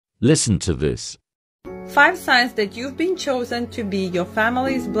Listen to this. 5 signs that you've been chosen to be your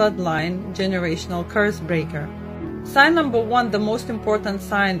family's bloodline generational curse breaker. Sign number 1, the most important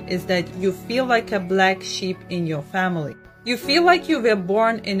sign, is that you feel like a black sheep in your family. You feel like you were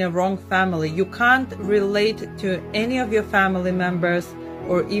born in a wrong family. You can't relate to any of your family members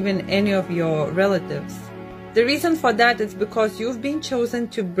or even any of your relatives. The reason for that is because you've been chosen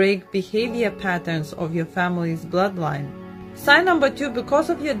to break behavior patterns of your family's bloodline. Sign number 2, because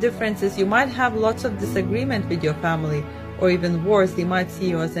of your differences, you might have lots of disagreement with your family, or even worse, they might see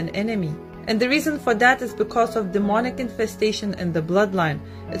you as an enemy. And the reason for that is because of demonic infestation in the bloodline.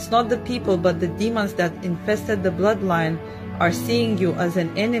 It's not the people, but the demons that infested the bloodline are seeing you as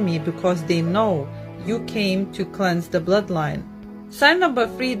an enemy because they know you came to cleanse the bloodline. Sign number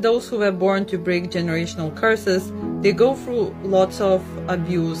 3, those who were born to break generational curses, they go through lots of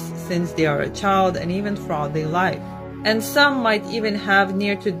abuse since they are a child and even throughout their life. And some might even have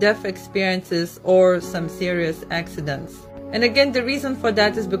near-to-death experiences or some serious accidents. And again, the reason for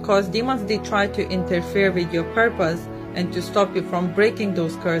that is because demons, they try to interfere with your purpose and to stop you from breaking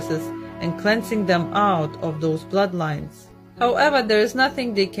those curses and cleansing them out of those bloodlines. However, there is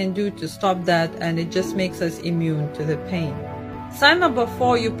nothing they can do to stop that, and it just makes us immune to the pain. Sign number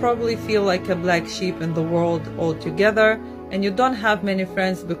 4, you probably feel like a black sheep in the world altogether, and you don't have many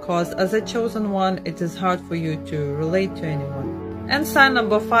friends because as a chosen one, it is hard for you to relate to anyone. And sign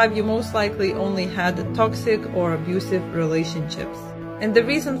number 5, you most likely only had toxic or abusive relationships. And the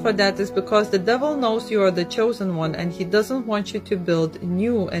reason for that is because the devil knows you are the chosen one and he doesn't want you to build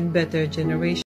new and better generations.